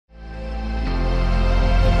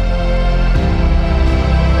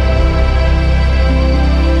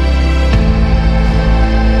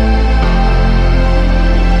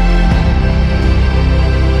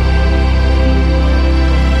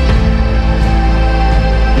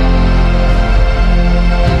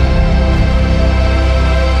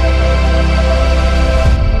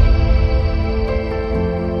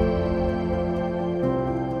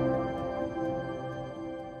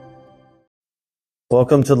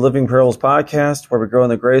Welcome to the Living Pearls podcast, where we grow in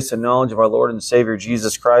the grace and knowledge of our Lord and Savior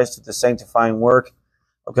Jesus Christ at the sanctifying work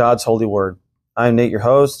of God's holy word. I'm Nate, your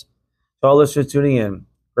host. To all listeners tuning in,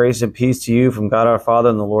 grace and peace to you from God our Father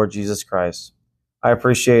and the Lord Jesus Christ. I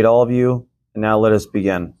appreciate all of you, and now let us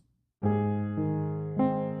begin.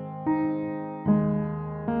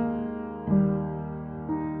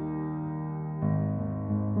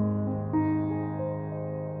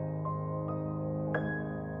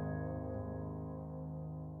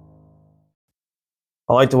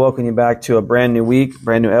 I'd like to welcome you back to a brand new week,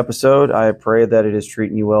 brand new episode. I pray that it is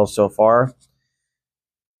treating you well so far.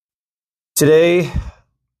 Today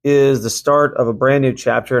is the start of a brand new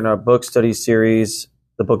chapter in our book study series,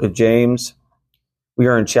 the book of James. We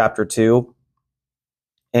are in chapter 2.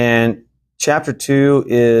 And chapter 2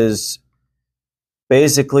 is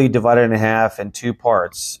basically divided in half in two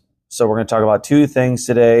parts. So we're going to talk about two things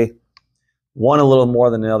today, one a little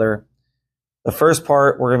more than the other. The first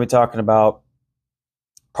part, we're going to be talking about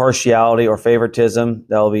partiality or favoritism.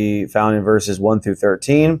 That will be found in verses 1 through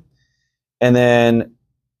 13. And then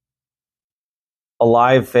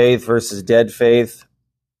alive faith versus dead faith.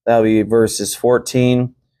 That will be verses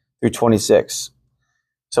 14 through 26.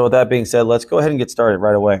 So with that being said, let's go ahead and get started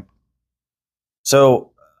right away.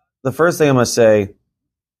 So the first thing I'm going to say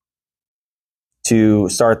to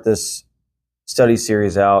start this study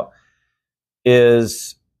series out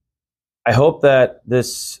is I hope that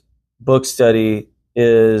this book study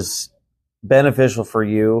is beneficial for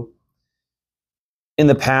you. In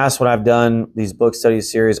the past, when I've done these book study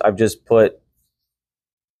series, I've just put,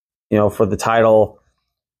 for the title,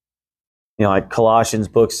 like Colossians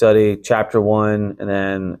book study, chapter 1, and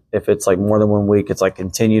then if it's like more than 1 week, it's like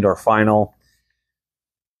continued or final.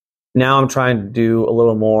 Now I'm trying to do a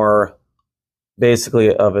little more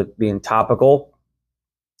basically of it being topical.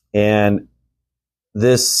 And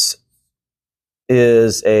this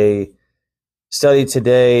is a study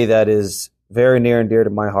today that is very near and dear to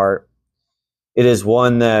my heart. It is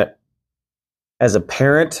one that, as a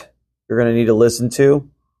parent, you're going to need to listen to.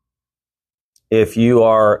 If you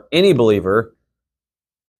are any believer,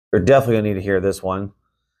 you're definitely going to need to hear this one.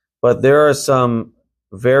 But there are some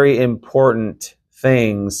very important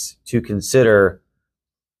things to consider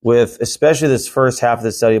with especially this first half of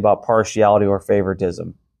the study about partiality or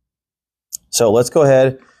favoritism. So let's go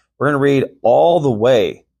ahead. We're going to read all the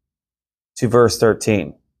way to verse 13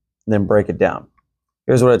 and then break it down.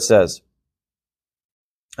 Here's what it says.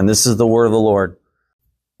 And this is the word of the Lord.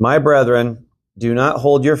 My brethren, do not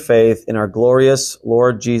hold your faith in our glorious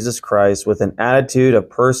Lord Jesus Christ with an attitude of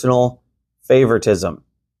personal favoritism.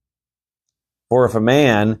 For if a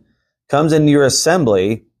man comes into your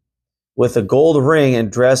assembly with a gold ring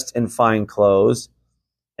and dressed in fine clothes,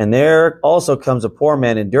 and there also comes a poor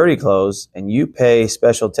man in dirty clothes, and you pay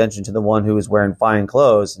special attention to the one who is wearing fine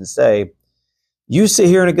clothes and say, you sit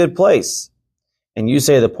here in a good place. And you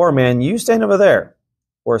say to the poor man, you stand over there,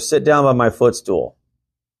 or sit down by my footstool.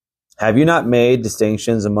 Have you not made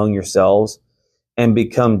distinctions among yourselves and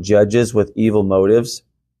become judges with evil motives?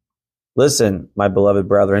 Listen, my beloved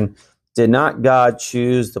brethren, did not God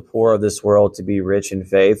choose the poor of this world to be rich in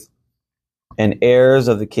faith and heirs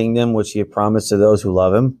of the kingdom which he had promised to those who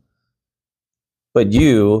love him? But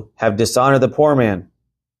you have dishonored the poor man.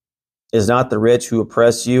 Is not the rich who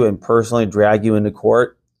oppress you and personally drag you into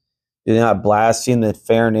court? Do they not blaspheme the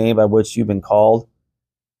fair name by which you've been called?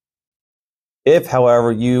 If,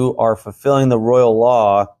 however, you are fulfilling the royal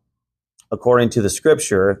law according to the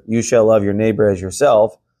scripture, you shall love your neighbor as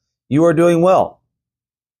yourself, you are doing well.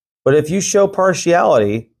 But if you show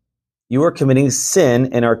partiality, you are committing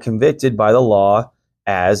sin and are convicted by the law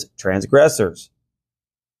as transgressors.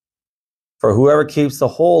 For whoever keeps the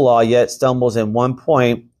whole law yet stumbles in one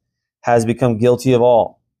point has become guilty of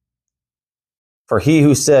all. For he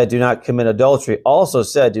who said, do not commit adultery, also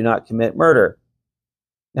said, do not commit murder.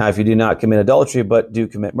 Now, if you do not commit adultery, but do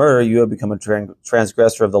commit murder, you have become a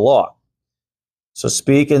transgressor of the law. So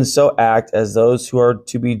speak and so act as those who are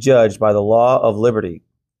to be judged by the law of liberty.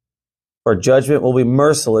 For judgment will be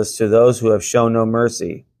merciless to those who have shown no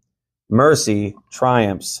mercy. Mercy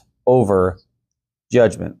triumphs over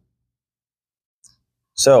judgment.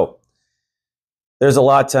 So, there's a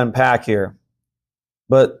lot to unpack here.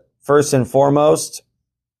 But first and foremost,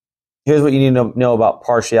 here's what you need to know about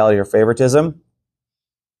partiality or favoritism.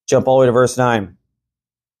 Jump all the way to verse 9.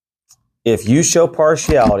 If you show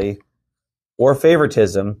partiality or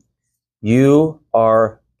favoritism, you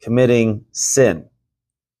are committing sin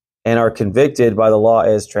and are convicted by the law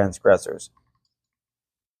as transgressors.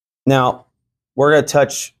 Now, we're going to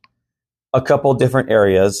touch a couple different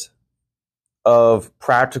areas of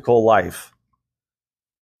practical life.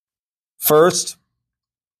 First,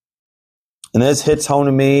 and this hits home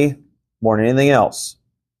to me more than anything else,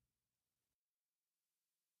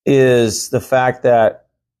 is the fact that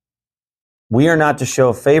we are not to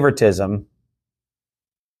show favoritism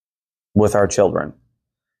with our children.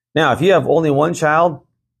 Now, if you have only one child,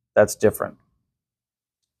 that's different,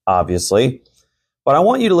 obviously. But I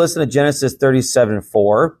want you to listen to Genesis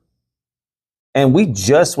 37:4. And we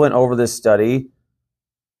just went over this study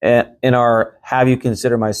in our Have You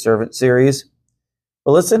Considered My Servant series.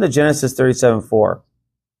 But listen to Genesis 37:4.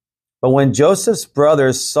 But when Joseph's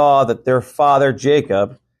brothers saw that their father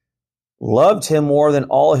Jacob loved him more than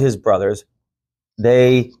all his brothers,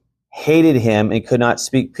 they hated him and could not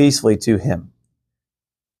speak peacefully to him.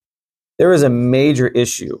 There is a major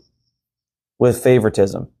issue with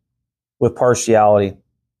favoritism, with partiality.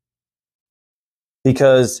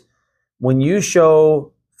 Because when you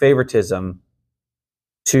show favoritism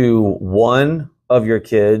to one of your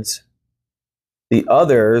kids, the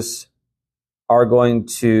others are going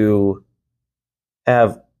to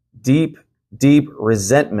have deep, deep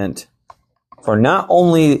resentment for not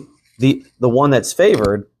only the one that's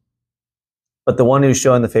favored, but the one who's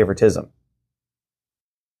showing the favoritism.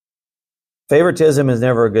 Favoritism is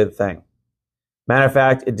never a good thing. Matter of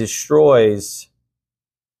fact, it destroys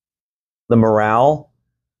the morale.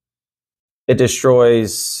 It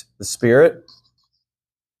destroys the spirit.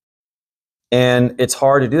 And it's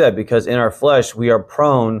hard to do that because in our flesh, we are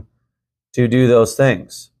prone to do those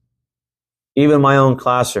things. Even in my own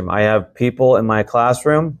classroom, I have people in my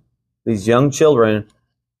classroom, these young children,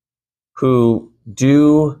 who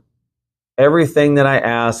do everything that I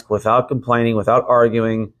ask without complaining, without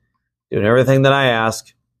arguing, doing everything that I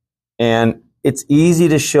ask. And it's easy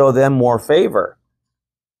to show them more favor.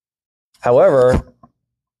 However,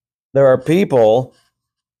 there are people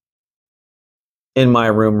in my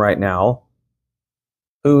room right now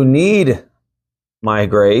who need my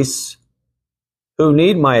grace, who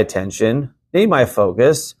need my attention, need my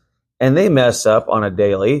focus, and they mess up on a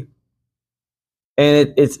daily.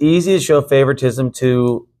 And it's easy to show favoritism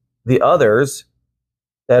to the others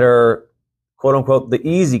that are, quote unquote, the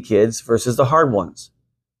easy kids versus the hard ones.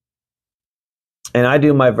 And I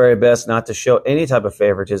do my very best not to show any type of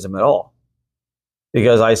favoritism at all,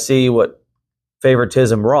 because I see what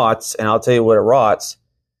favoritism rots, and I'll tell you what it rots.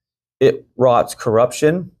 It rots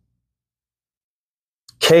corruption,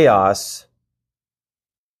 chaos,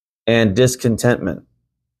 and discontentment.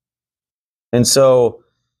 And so,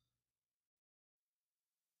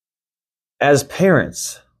 as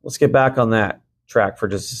parents, let's get back on that track for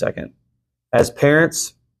just a second. As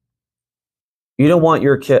parents, you don't want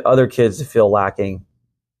your other kids to feel lacking,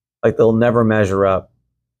 like they'll never measure up.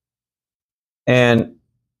 And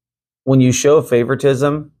when you show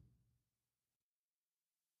favoritism,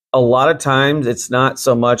 a lot of times it's not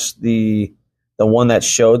so much the one that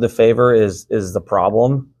showed the favor is the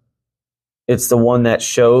problem. It's the one that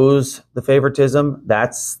shows the favoritism.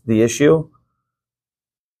 That's the issue.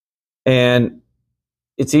 And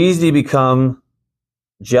it's easy to become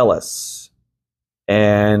jealous.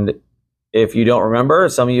 And if you don't remember,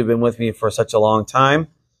 some of you have been with me for such a long time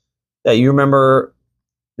that you remember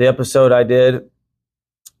the episode I did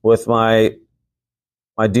with my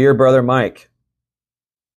dear brother Mike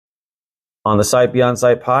on the Sight Beyond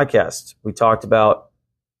Sight podcast. We talked about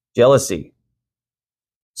jealousy.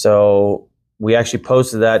 So we actually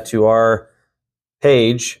posted that to our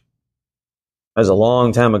page as a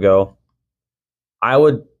long time ago. I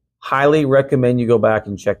would highly recommend you go back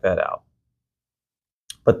and check that out.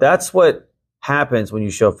 But that's what happens when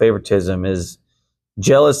you show favoritism, is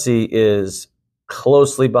jealousy is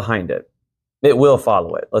closely behind it. It will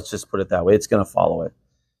follow it. Let's just put it that way. It's going to follow it.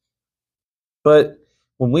 But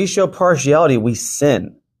when we show partiality, we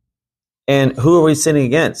sin. And who are we sinning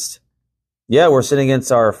against? Yeah, we're sinning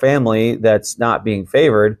against our family that's not being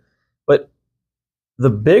favored. But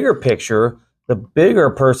the bigger picture, the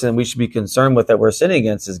bigger person we should be concerned with that we're sinning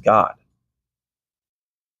against is God.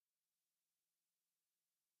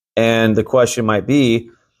 And the question might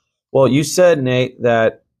be, well, you said, Nate,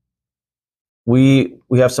 that we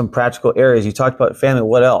have some practical areas. You talked about family.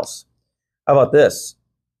 What else? How about this?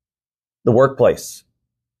 The workplace.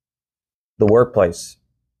 The workplace.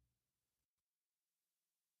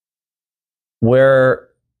 Where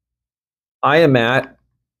I am at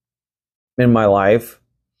in my life,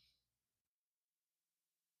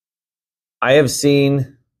 I have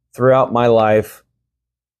seen throughout my life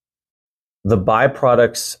the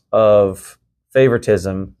byproducts of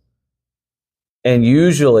favoritism, and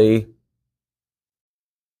usually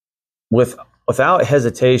without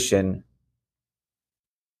hesitation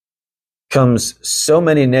comes so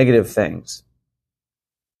many negative things.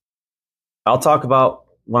 I'll talk about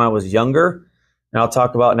when I was younger, and I'll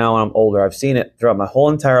talk about now when I'm older. I've seen it throughout my whole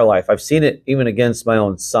entire life. I've seen it even against my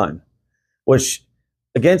own son, which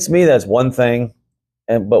against me, that's one thing.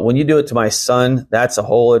 But when you do it to my son, that's a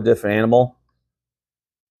whole different animal.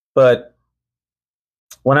 But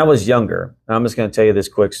when I was younger, and I'm just going to tell you this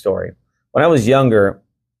quick story. When I was younger,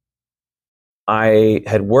 I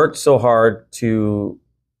had worked so hard to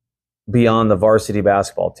be on the varsity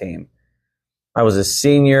basketball team. I was a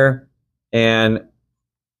senior, and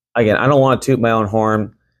again, I don't want to toot my own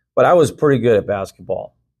horn, but I was pretty good at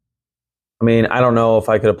basketball. I mean, I don't know if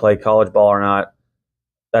I could have played college ball or not.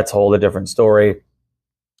 That's a whole different story.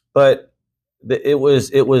 But it was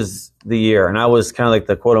the year, and I was kind of like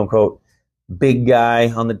the quote unquote big guy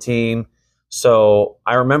on the team. So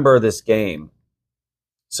I remember this game.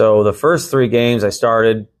 So the first 3 games I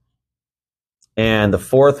started, and the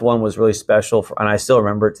fourth one was really special, and I still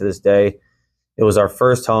remember it to this day. It was our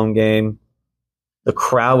first home game. The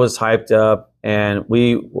crowd was hyped up, and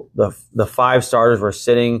the 5 starters were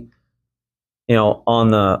sitting,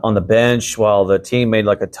 on the bench while the team made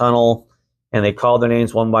like a tunnel, and they called their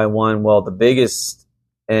names one by one. Well, the biggest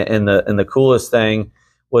and the coolest thing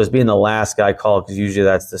was being the last guy called, because usually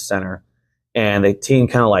that's the center, and the team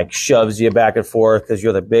kind of like shoves you back and forth because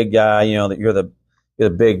you're the big guy, that you're the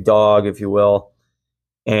big dog, if you will,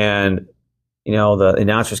 and the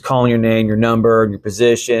announcer's calling your name, your number, your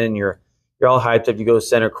position. You're all hyped up. You go to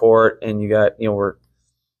center court, and you got we're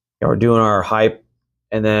doing our hype,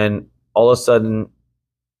 and then all of a sudden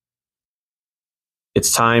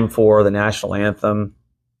it's time for the national anthem.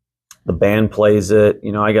 The band plays it.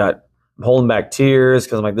 I'm holding back tears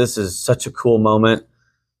because I'm like, this is such a cool moment.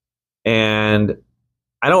 And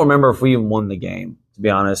I don't remember if we even won the game, to be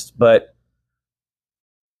honest, but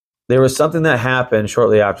there was something that happened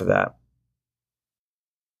shortly after that.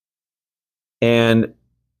 And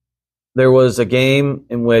there was a game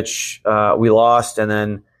in which we lost, and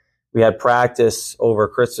then we had practice over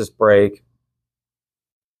Christmas break.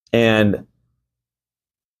 And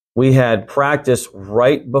we had practice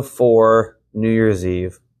right before New Year's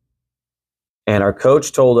Eve. And our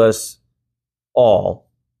coach told us all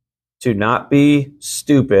to not be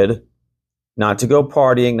stupid, not to go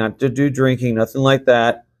partying, not to do drinking, nothing like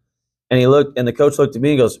that. And the coach looked at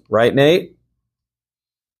me and goes, "Right, Nate?"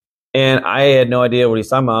 And I had no idea what he's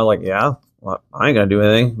talking about. I was like, yeah, well, I ain't going to do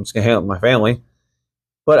anything. I'm just going to hang out with my family.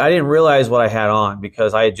 But I didn't realize what I had on,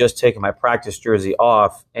 because I had just taken my practice jersey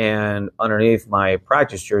off, and underneath my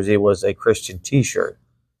practice jersey was a Christian t-shirt.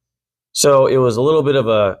 So it was a little bit of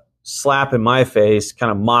a slap in my face,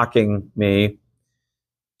 kind of mocking me.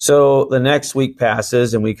 So the next week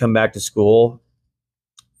passes, and we come back to school.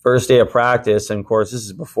 First day of practice, and of course, this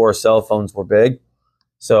is before cell phones were big,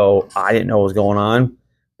 so I didn't know what was going on.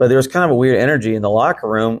 But there was kind of a weird energy in the locker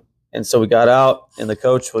room, and so we got out, and the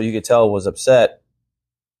coach, well, you could tell, was upset.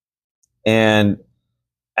 And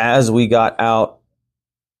as we got out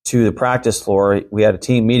to the practice floor, we had a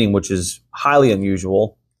team meeting, which is highly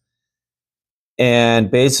unusual, and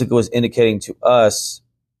basically was indicating to us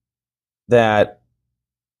that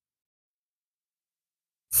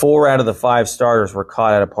 4 out of the 5 starters were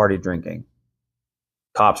caught at a party drinking.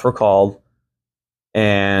 Cops were called,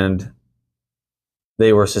 and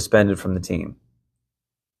they were suspended from the team.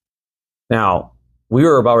 Now, we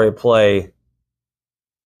were about ready to play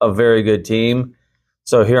a very good team.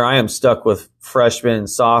 So here I am stuck with freshmen and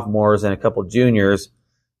sophomores and a couple juniors.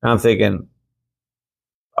 And I'm thinking,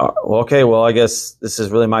 okay, well, I guess this is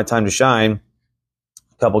really my time to shine.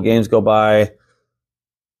 A couple games go by,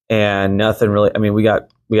 and nothing really. I mean, we got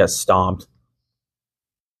stomped.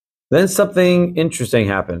 Then something interesting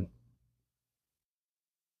happened.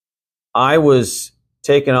 I was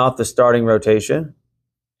taken off the starting rotation,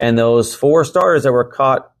 and those 4 starters that were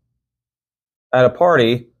caught at a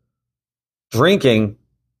party drinking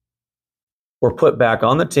were put back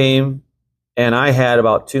on the team, and I had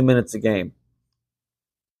about 2 minutes a game.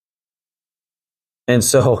 And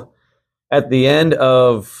so at the end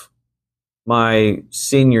of my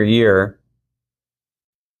senior year,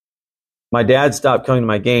 my dad stopped coming to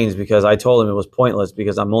my games because I told him it was pointless,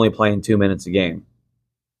 because I'm only playing 2 minutes a game.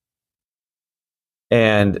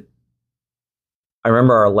 And I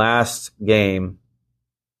remember our last game,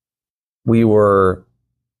 we were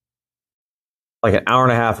like an hour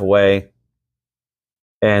and a half away.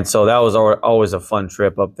 And so that was always a fun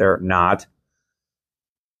trip up there. Not.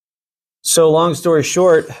 So long story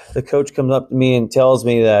short, the coach comes up to me and tells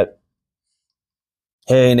me that,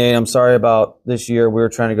 "Hey, Nate, I'm sorry about this year. We were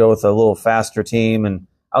trying to go with a little faster team." And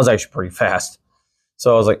I was actually pretty fast.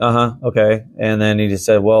 So I was like, okay. And then he just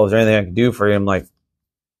said, "Well, is there anything I can do for you?" I'm like,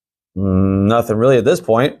 nothing really at this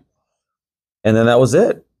point. And then that was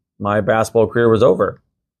it. My basketball career was over.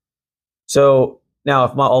 So now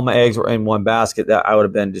if all my eggs were in one basket, that I would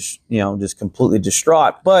have been just completely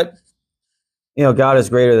distraught. But God is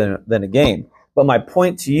greater than a game. But my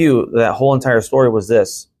point to you, that whole entire story, was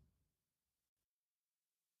this: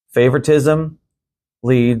 favoritism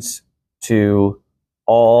leads to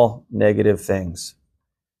all negative things.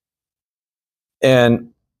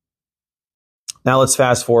 And now let's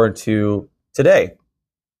fast forward to today.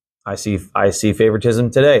 I see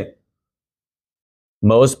favoritism today.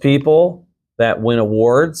 Most people that win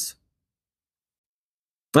awards,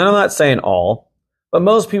 and I'm not saying all, but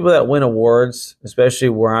most people that win awards, especially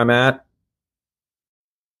where I'm at,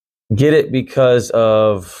 get it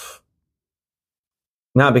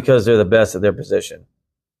not because they're the best at their position,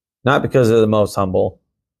 not because they're the most humble.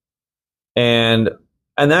 And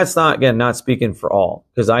that's not speaking for all,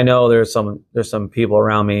 because I know there's some people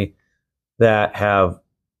around me that have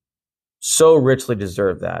so richly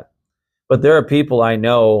deserved that. But there are people I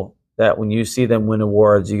know that when you see them win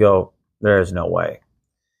awards, you go, there's no way.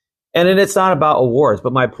 And it's not about awards,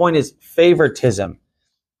 but my point is favoritism.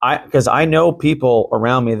 Because I know people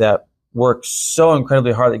around me that work so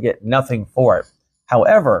incredibly hard to get nothing for it.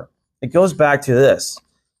 However, it goes back to this: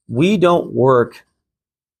 we don't work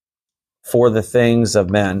for the things of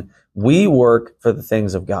men. We work for the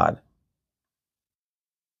things of God.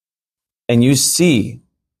 And you see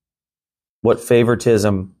what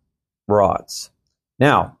favoritism rots.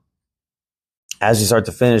 Now, as you start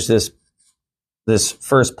to finish this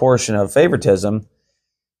first portion of favoritism,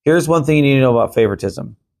 here's one thing you need to know about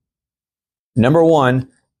favoritism. Number one,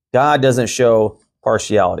 God doesn't show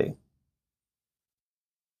partiality.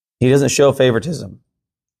 He doesn't show favoritism.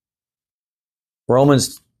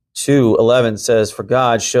 Romans 2:11 says, "For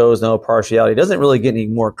God shows no partiality." It doesn't really get any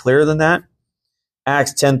more clear than that.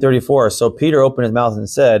 Acts 10:34, "So Peter opened his mouth and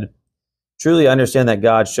said, 'Truly I understand that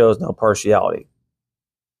God shows no partiality.'"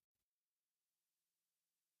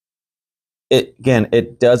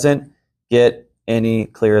 It doesn't get any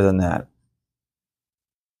clearer than that.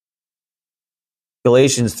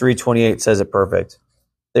 Galatians 3:28 says it perfect.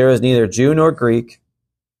 "There is neither Jew nor Greek,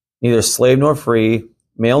 neither slave nor free,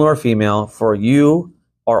 male nor female, for you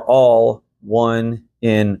are all one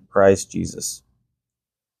in Christ Jesus."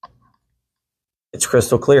 It's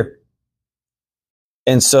crystal clear.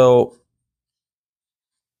 And so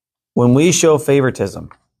when we show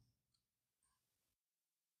favoritism,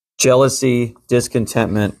 jealousy,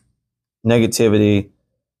 discontentment, negativity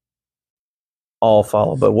all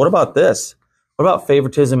follow. But what about this? What about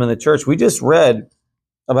favoritism in the church? We just read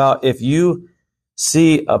about if you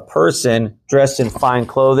see a person dressed in fine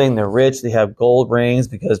clothing, they're rich, they have gold rings,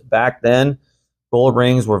 because back then gold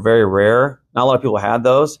rings were very rare. Not a lot of people had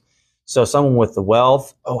those. So someone with the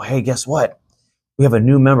wealth, oh, hey, guess what? We have a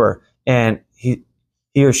new member, and he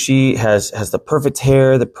or she has the perfect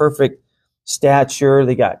hair, the perfect stature.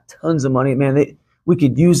 They got tons of money. Man, we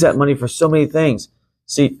could use that money for so many things.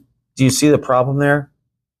 See, do you see the problem there?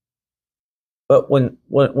 But when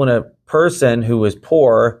a person who is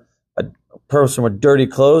poor, a person with dirty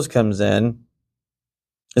clothes comes in,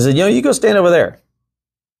 he said, you go stand over there.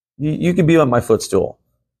 You can be on my footstool.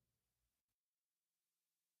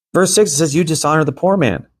 Verse 6 says, you dishonor the poor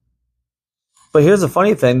man. But here's the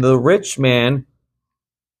funny thing. The rich man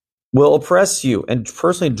will oppress you and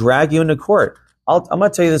personally drag you into court. I'm going to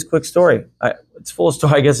tell you this quick story. It's full of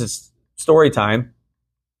story. I guess it's story time.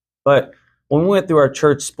 But when we went through our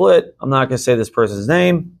church split, I'm not going to say this person's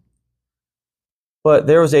name, but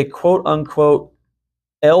there was a quote-unquote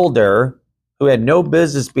elder who had no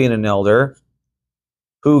business being an elder,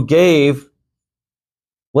 who gave,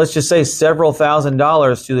 let's just say, several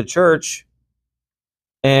 $1,000s to the church.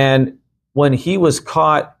 And when he was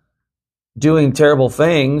caught doing terrible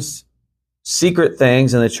things, secret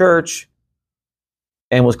things in the church,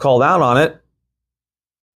 and was called out on it,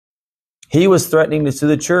 he was threatening to sue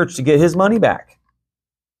the church to get his money back.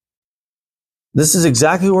 This is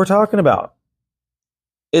exactly what we're talking about.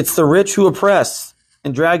 It's the rich who oppress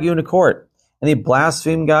and drag you into court, and they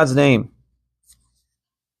blaspheme God's name.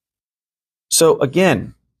 So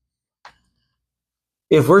again,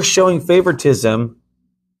 if we're showing favoritism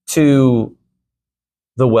to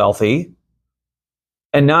the wealthy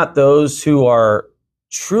and not those who are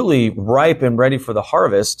truly ripe and ready for the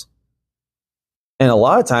harvest, and a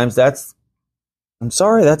lot of times that's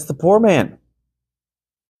the poor man.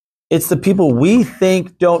 It's the people we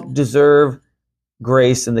think don't deserve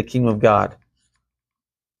grace in the kingdom of God.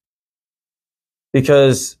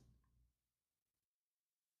 Because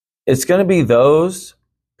it's going to be those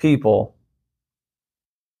people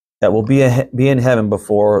that will be in heaven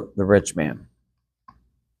before the rich man.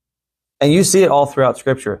 And you see it all throughout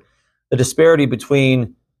Scripture. The disparity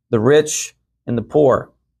between the rich and the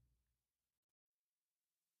poor.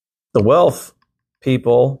 The wealth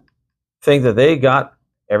people think that they got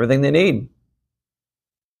everything they need.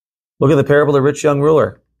 Look at the parable of the rich young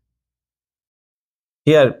ruler.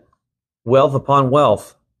 He had wealth upon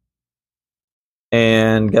wealth.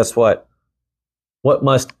 And guess what? What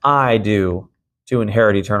must I do to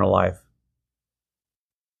inherit eternal life?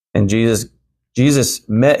 And Jesus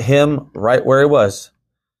met him right where he was.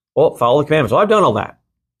 Well, follow the commandments. Well, I've done all that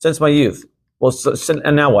since my youth. Well,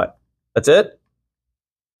 and now what? That's it?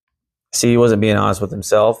 See, he wasn't being honest with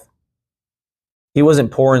himself. He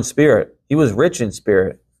wasn't poor in spirit. He was rich in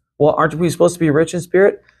spirit. Well, aren't we supposed to be rich in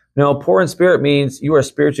spirit? No, poor in spirit means you are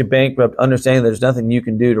spiritually bankrupt, understanding there's nothing you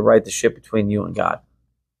can do to right the ship between you and God.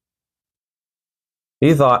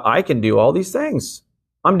 He thought, I can do all these things.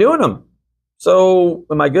 I'm doing them. So,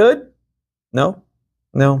 am I good? No.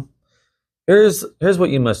 Here's what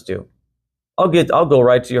you must do. I'll go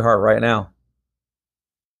right to your heart right now.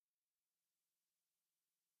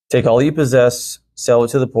 Take all you possess, sell it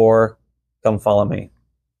to the poor, come follow me.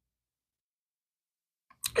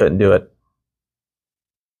 Couldn't do it.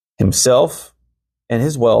 Himself and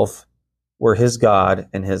his wealth were his God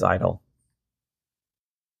and his idol.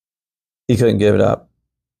 He couldn't give it up.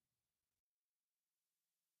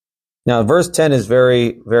 Now, verse 10 is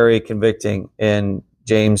very, very convicting in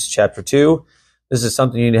James chapter 2. This is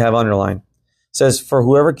something you need to have underlined. It says, for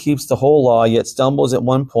whoever keeps the whole law yet stumbles at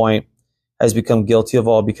one point has become guilty of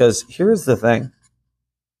all. Because here's the thing.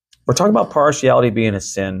 We're talking about partiality being a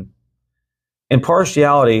sin. And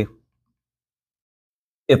partiality,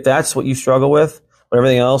 if that's what you struggle with, but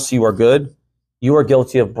everything else you are good, you are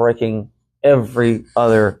guilty of breaking every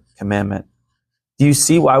other commandment. Do you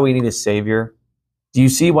see why we need a Savior? Do you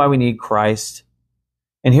see why we need Christ?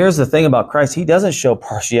 And here's the thing about Christ. He doesn't show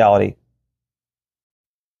partiality.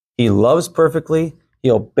 He loves perfectly. He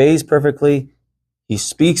obeys perfectly. He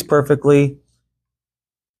speaks perfectly.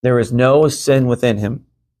 There is no sin within him.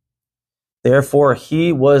 Therefore,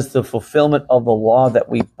 he was the fulfillment of the law that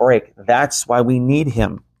we break. That's why we need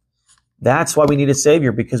him. That's why we need a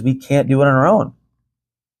Savior, because we can't do it on our own.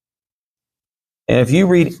 And if you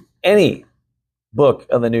read any book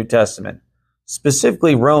of the New Testament,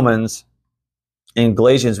 specifically Romans and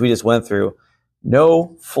Galatians we just went through,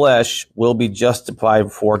 no flesh will be justified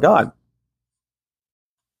before God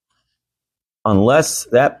unless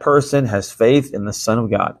that person has faith in the Son of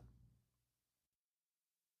God.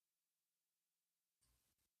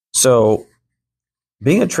 So,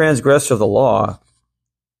 being a transgressor of the law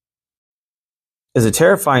is a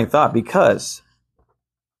terrifying thought, because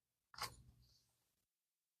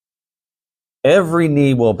every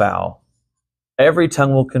knee will bow, every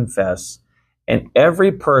tongue will confess, and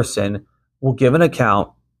every person will give an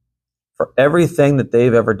account for everything that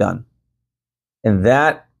they've ever done. And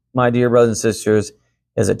that, my dear brothers and sisters,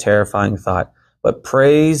 is a terrifying thought. But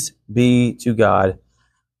praise be to God,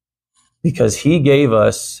 because he gave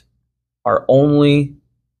us our only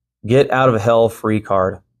get out of hell free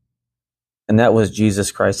card. And that was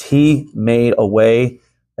Jesus Christ. He made a way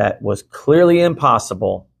that was clearly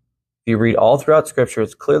impossible. If you read all throughout Scripture,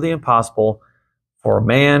 it's clearly impossible for a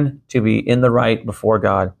man to be in the right before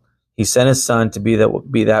God. He sent his Son to be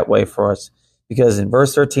that way for us. Because in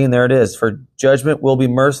verse 13, there it is. For judgment will be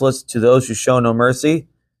merciless to those who show no mercy.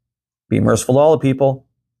 Be merciful to all the people.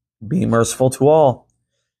 Be merciful to all.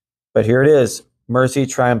 But here it is. Mercy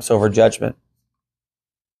triumphs over judgment.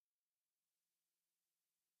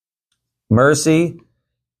 Mercy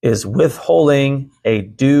is withholding a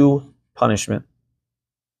due punishment.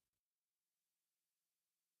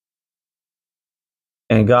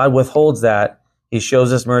 And God withholds that. He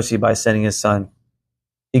shows us mercy by sending his Son.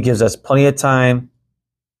 He gives us plenty of time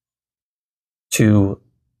to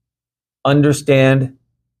understand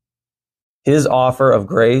his offer of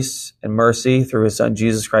grace and mercy through his Son,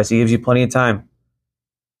 Jesus Christ. He gives you plenty of time.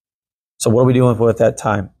 So what are we doing with that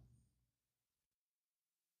time?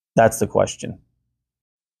 That's the question.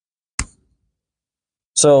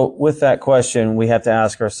 So with that question, we have to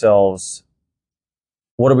ask ourselves,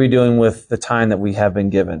 what are we doing with the time that we have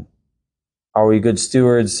been given? Are we good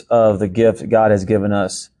stewards of the gift God has given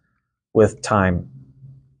us with time?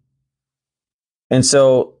 And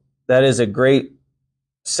so that is a great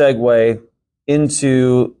segue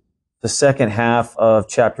into the second half of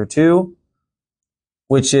chapter 2,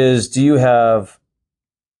 which is, do you have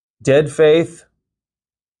dead faith,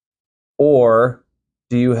 or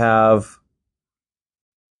do you have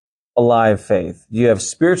alive faith? Do you have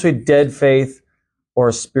spiritually dead faith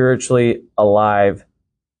or spiritually alive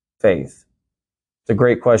faith? It's a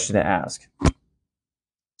great question to ask.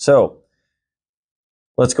 So,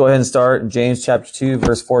 Let's go ahead and start in James chapter 2,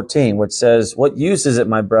 verse 14, which says, "What use is it,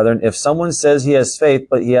 my brethren, if someone says he has faith,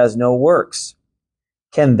 but he has no works?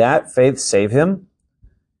 Can that faith save him?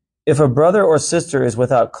 If a brother or sister is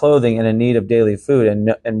without clothing and in need of daily food,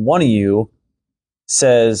 and one of you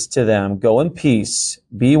says to them, 'Go in peace,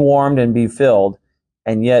 be warmed and be filled,'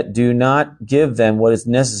 and yet do not give them what is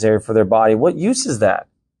necessary for their body, what use is that?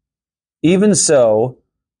 Even so,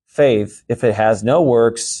 faith, if it has no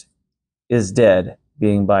works, is dead,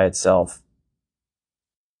 being by itself."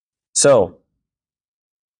 So,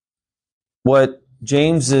 what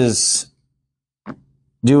James is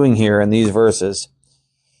doing here in these verses,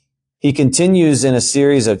 he continues in a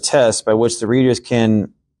series of tests by which the readers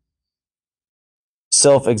can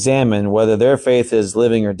self-examine whether their faith is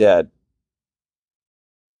living or dead.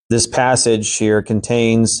 This passage here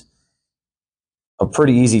contains a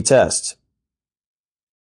pretty easy test,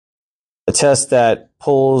 a test that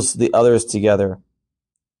pulls the others together,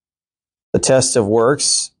 the test of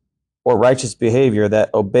works or righteous behavior that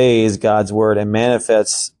obeys God's word and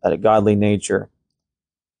manifests a godly nature.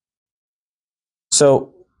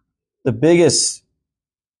 So the biggest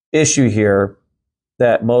issue here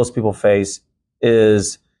that most people face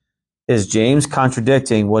is James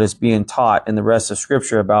contradicting what is being taught in the rest of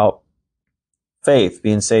Scripture about faith,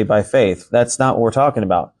 being saved by faith. That's not what we're talking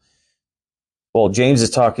about. Well, James is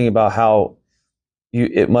talking about how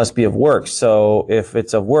it must be of works. So if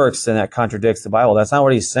it's of works, then that contradicts the Bible. That's not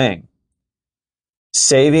what he's saying.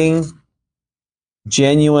 Saving,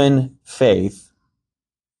 genuine faith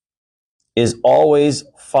is always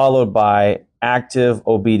followed by active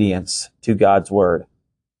obedience to God's word.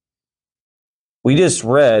 We just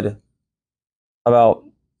read about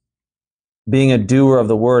being a doer of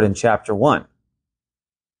the word in chapter 1.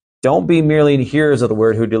 Don't be merely hearers of the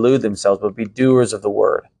word who delude themselves, but be doers of the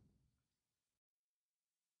word.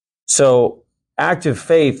 So active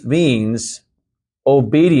faith means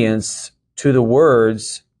obedience to the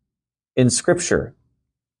words in Scripture,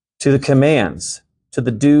 to the commands, to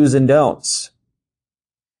the do's and don'ts.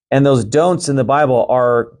 And those don'ts in the Bible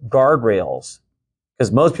are guardrails. Because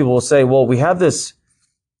most people will say, well, we have this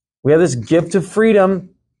gift of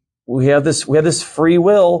freedom, we have this free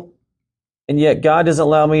will, and yet God doesn't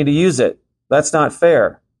allow me to use it. That's not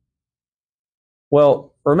fair.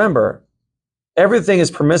 Well, remember, everything is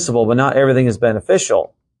permissible, but not everything is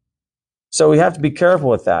beneficial. So we have to be careful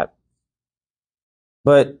with that.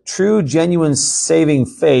 But true, genuine, saving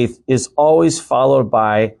faith is always followed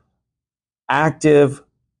by active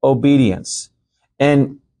obedience.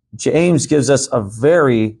 And James gives us a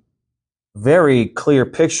very, very clear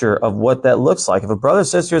picture of what that looks like. If a brother or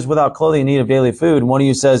sister is without clothing in need of daily food, and one of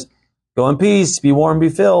you says, "Go in peace, be warm, be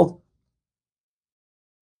filled,"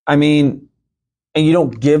 and you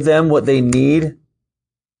don't give them what they need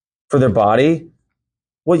for their body,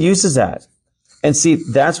 what use is that? And see,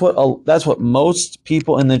 that's what most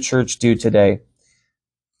people in the church do today.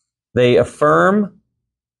 They affirm,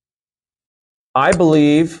 I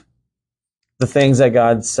believe the things that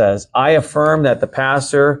God says. I affirm that the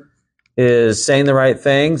pastor is saying the right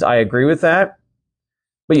things. I agree with that.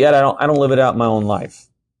 But yet I don't live it out in my own life.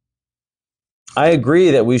 I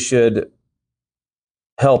agree that we should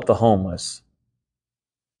help the homeless.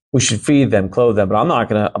 We should feed them, clothe them, but I'm not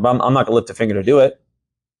gonna lift a finger to do it.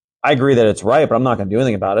 I agree that it's right, but I'm not gonna do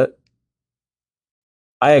anything about it.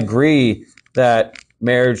 I agree that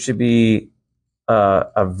marriage should be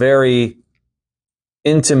a very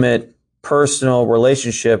intimate, personal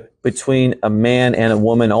relationship between a man and a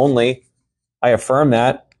woman only. I affirm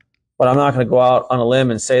that, but I'm not going to go out on a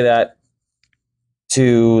limb and say that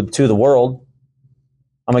to the world.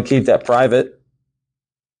 I'm going to keep that private.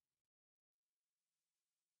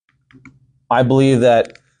 I believe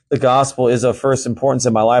that the gospel is of first importance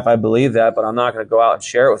in my life. I believe that, but I'm not going to go out and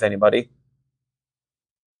share it with anybody.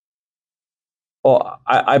 Well,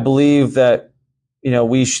 I believe that,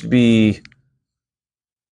 we should be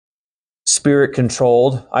spirit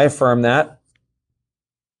controlled. I affirm that.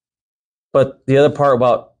 But the other part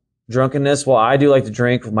about drunkenness, well, I do like to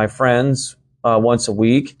drink with my friends once a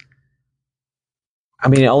week. I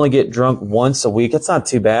only get drunk once a week. It's not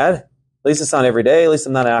too bad. At least it's not every day. At least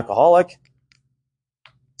I'm not an alcoholic.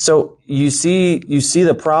 So you see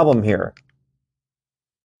the problem here.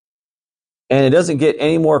 And it doesn't get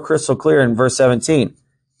any more crystal clear in verse 17.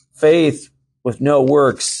 Faith with no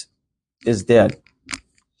works is dead.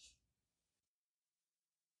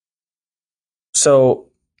 So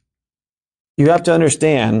you have to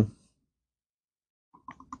understand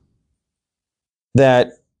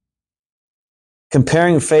that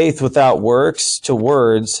comparing faith without works to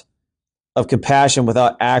words of compassion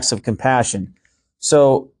without acts of compassion.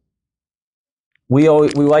 So we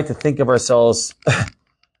like to think of ourselves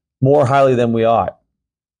more highly than we ought.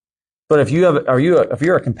 But if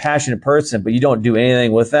you're a compassionate person, but you don't do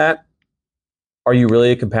anything with that, are you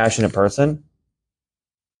really a compassionate person?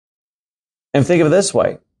 And think of it this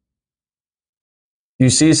way. You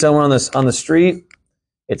see someone on the street,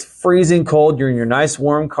 it's freezing cold, you're in your nice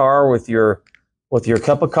warm car with your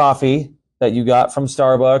cup of coffee that you got from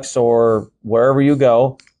Starbucks or wherever you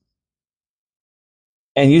go,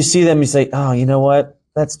 and you see them, you say, "Oh, you know what?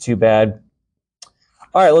 That's too bad.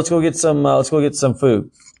 All right, let's go get some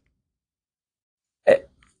food."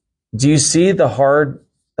 Do you see the hard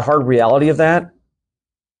reality of that?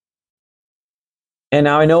 And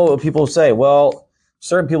now I know what people say, well,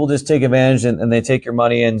 certain people just take advantage and they take your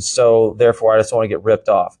money, and so therefore I just don't want to get ripped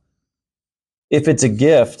off. If it's a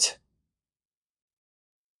gift,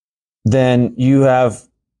 then you have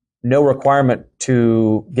no requirement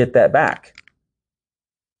to get that back.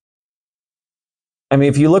 I mean,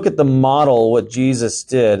 if you look at the model, what Jesus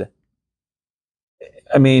did,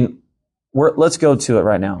 I mean, let's go to it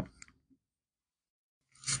right now.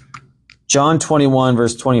 John 21,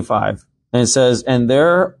 verse 25. And it says, "And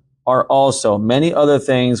there are also many other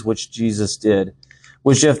things which Jesus did,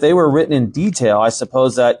 which if they were written in detail, I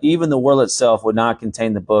suppose that even the world itself would not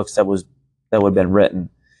contain the books that would have been written."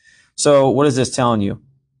 So what is this telling you?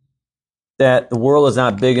 That the world is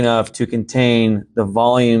not big enough to contain the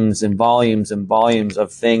volumes and volumes and volumes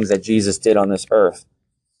of things that Jesus did on this earth.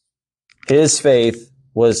 His faith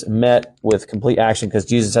was met with complete action because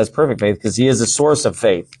Jesus has perfect faith, because he is the source of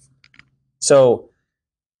faith. So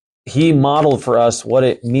he modeled for us what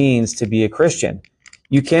it means to be a Christian.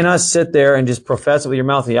 You cannot sit there and just profess it with your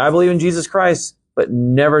mouth. I believe in Jesus Christ, but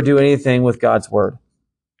never do anything with God's word.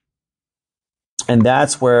 And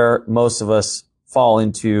that's where most of us fall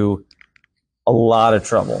into a lot of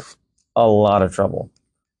trouble. A lot of trouble.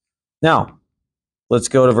 Now, let's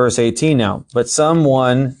go to verse 18 now. "But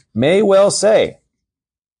someone may well say,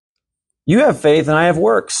 'You have faith and I have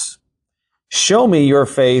works. Show me your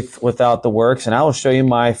faith without the works, and I will show you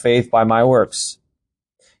my faith by my works.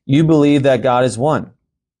 You believe that God is one,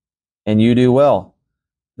 and you do well.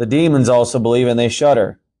 The demons also believe and they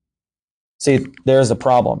shudder.'" See, there's a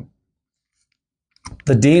problem.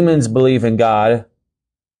 The demons believe in God,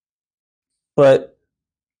 but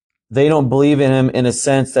they don't believe in him in a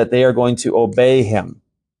sense that they are going to obey him,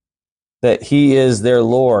 that he is their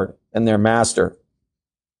Lord and their master.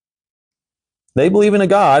 They believe in a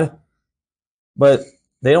God, but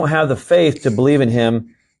they don't have the faith to believe in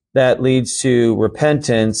him that leads to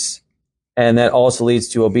repentance and that also leads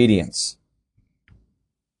to obedience.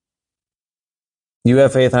 You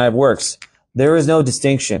have faith and I have works. There is no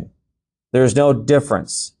distinction. There is no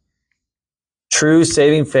difference. True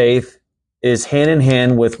saving faith is hand in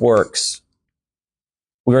hand with works.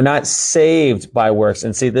 We are not saved by works.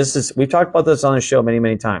 And see, we've talked about this on the show many,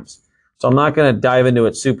 many times. So I'm not going to dive into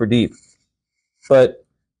it super deep. But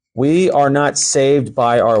we are not saved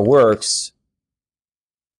by our works,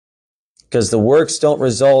 because the works don't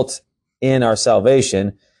result in our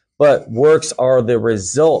salvation, but works are the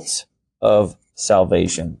result of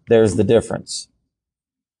salvation. There's the difference.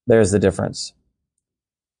 There's the difference.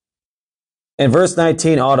 And verse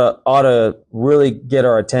 19 ought to really get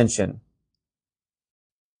our attention,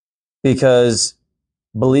 because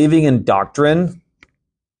believing in doctrine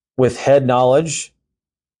with head knowledge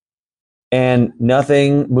and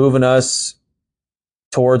nothing moving us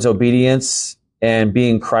towards obedience and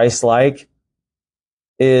being Christ-like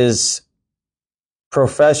is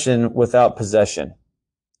profession without possession.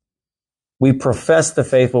 We profess the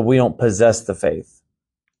faith, but we don't possess the faith.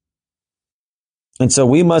 And so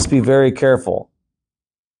we must be very careful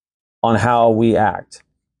on how we act.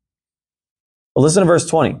 But listen to verse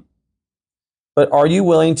 20. "But are you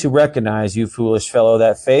willing to recognize, you foolish fellow,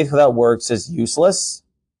 that faith without works is useless?"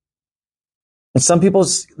 And some people,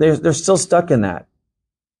 they're still stuck in that.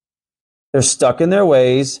 They're stuck in their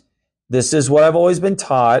ways. This is what I've always been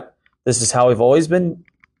taught. This is how we've always been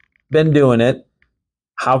doing it.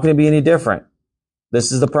 How can it be any different?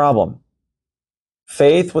 This is the problem.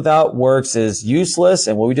 Faith without works is useless.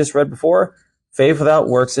 And what we just read before, faith without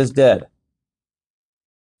works is dead.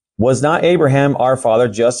 "Was not Abraham, our father,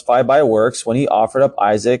 justified by works when he offered up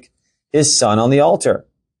Isaac, his son, on the altar?"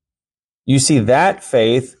 You see, that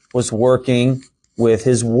faith was working with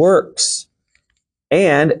his works.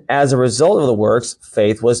 And as a result of the works,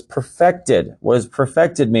 faith was perfected. What does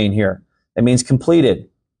perfected mean here? It means completed.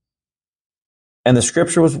 And the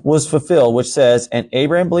scripture was fulfilled, which says, "And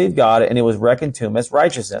Abraham believed God, and it was reckoned to him as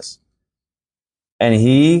righteousness. And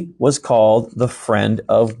he was called the friend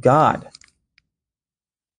of God."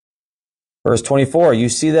 Verse 24, you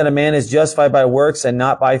see that a man is justified by works and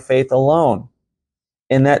not by faith alone.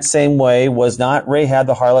 In that same way, was not Rahab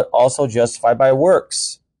the harlot also justified by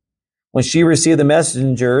works, when she received the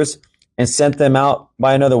messengers and sent them out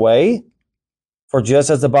by another way? For just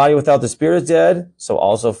as the body without the spirit is dead, so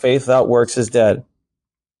also faith without works is dead.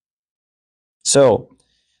 So,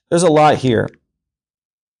 there's a lot here.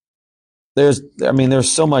 There's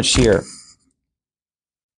so much here.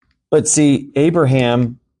 But see,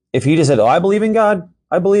 Abraham, if he just said, I believe in God,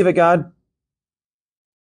 I believe it, God.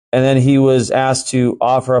 And then he was asked to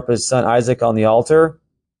offer up his son Isaac on the altar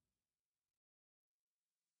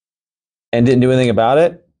and didn't do anything about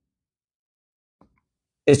it.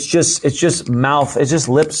 It's just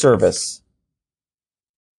lip service.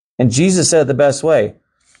 And Jesus said it the best way.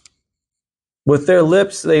 With their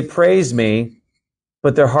lips they praise me,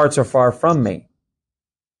 but their hearts are far from me.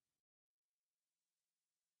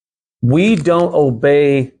 We don't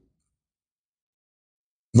obey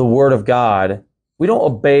the word of God. We don't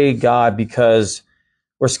obey God because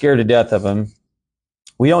we're scared to death of him.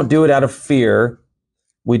 We don't do it out of fear.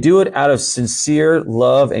 We do it out of sincere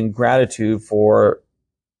love and gratitude for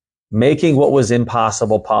making what was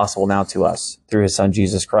impossible possible now to us through his son,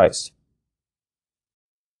 Jesus Christ.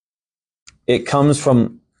 It comes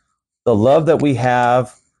from the love that we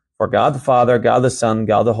have for God the Father, God the Son,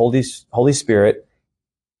 God the Holy Spirit.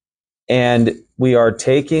 And we are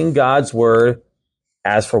taking God's word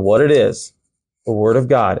as for what it is, the word of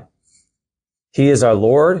God. He is our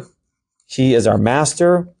Lord. He is our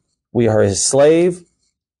master. We are his slave.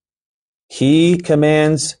 He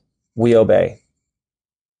commands, we obey.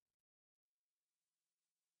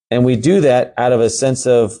 And we do that out of a sense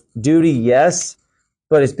of duty, yes,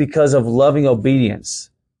 but it's because of loving obedience,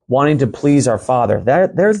 wanting to please our Father.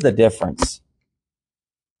 There's the difference.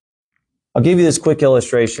 I'll give you this quick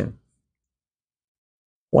illustration.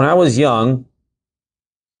 When I was young,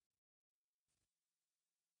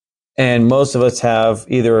 and most of us have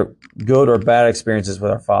either good or bad experiences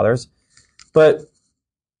with our fathers, but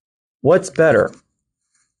what's better?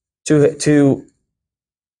 To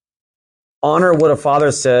honor what a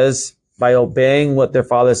father says by obeying what their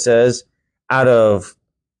father says out of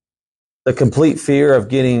the complete fear of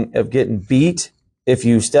getting beat if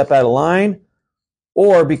you step out of line,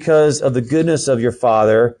 or because of the goodness of your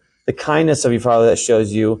father, the kindness of your father that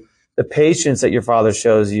shows you, the patience that your father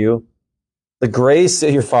shows you, the grace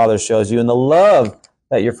that your father shows you, and the love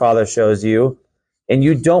that your father shows you, and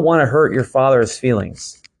you don't want to hurt your father's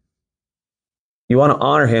feelings. You want to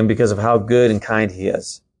honor him because of how good and kind he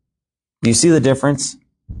is. You see the difference?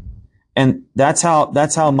 And that's how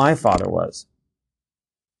my father was.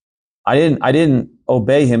 I didn't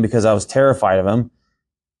obey him because I was terrified of him.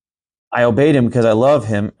 I obeyed him because I loved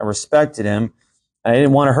him, I respected him, and I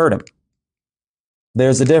didn't want to hurt him.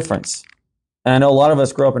 There's a difference. And I know a lot of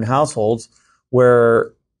us grow up in households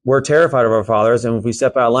where we're terrified of our fathers, and if we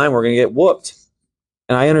step out of line, we're going to get whooped.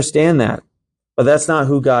 And I understand that. But that's not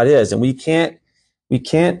who God is. And we can't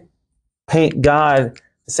paint God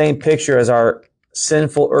the same picture as our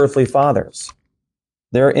sinful earthly fathers.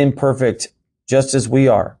 They're imperfect just as we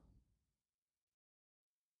are.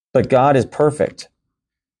 But God is perfect.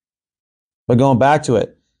 But going back to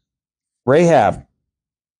it, Rahab.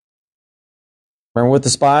 Remember with the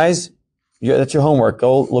spies? That's your homework.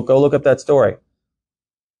 Go look up that story.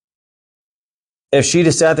 If she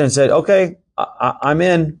just sat there and said, okay, I'm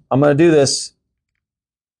in, I'm going to do this.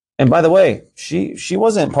 And by the way, she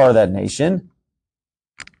wasn't part of that nation.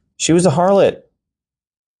 She was a harlot.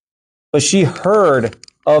 But she heard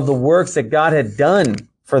of the works that God had done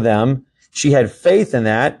for them. She had faith in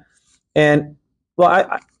that. And,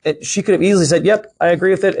 well, she could have easily said, yep, I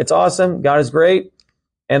agree with it. It's awesome. God is great.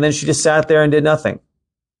 And then she just sat there and did nothing.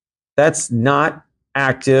 That's not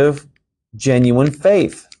active, genuine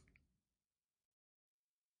faith.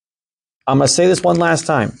 I'm going to say this one last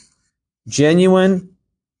time. Genuine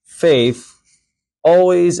faith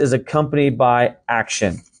always is accompanied by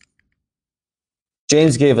action.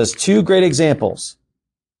 James gave us two great examples.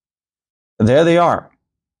 And there they are.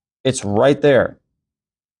 It's right there.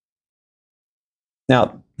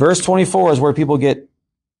 Now, verse 24 is where people get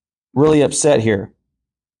really upset here.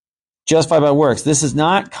 Justified by works. This is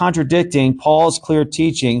not contradicting Paul's clear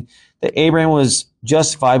teaching that Abraham was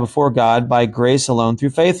justified before God by grace alone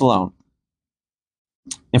through faith alone.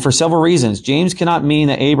 And for several reasons. James cannot mean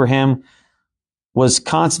that Abraham was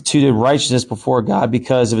constituted righteousness before God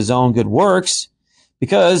because of his own good works,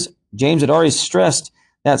 because James had already stressed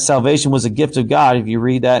that salvation was a gift of God. If you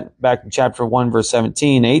read that back in chapter 1, verse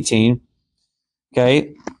 17, 18.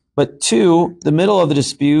 Okay. But two, the middle of the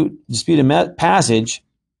disputed passage,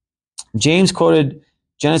 James quoted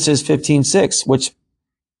Genesis 15:6, which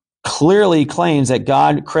clearly claims that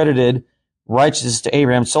God credited righteousness to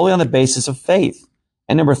Abraham solely on the basis of faith.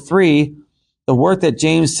 And number 3, the work that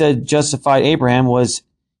James said justified Abraham was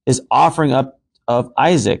his offering up of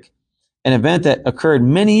Isaac, an event that occurred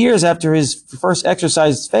many years after his first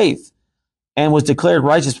exercised faith and was declared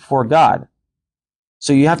righteous before God.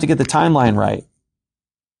 So you have to get the timeline right.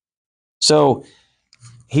 So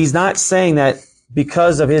he's not saying that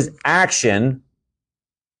because of his action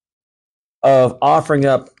of offering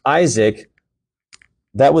up Isaac,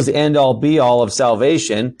 that was the end all be all of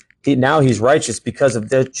salvation. Now he's righteous because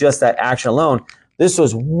of just that action alone. This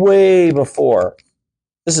was way before.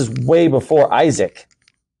 This is way before Isaac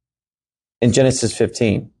in Genesis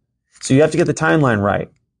 15. So you have to get the timeline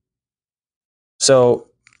right. So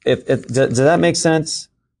does that make sense?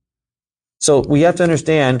 So we have to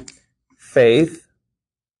understand faith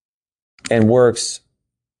and works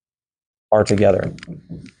are together.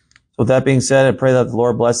 So with that being said, I pray that the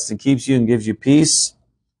Lord blesses and keeps you and gives you peace.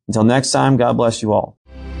 Until next time, God bless you all.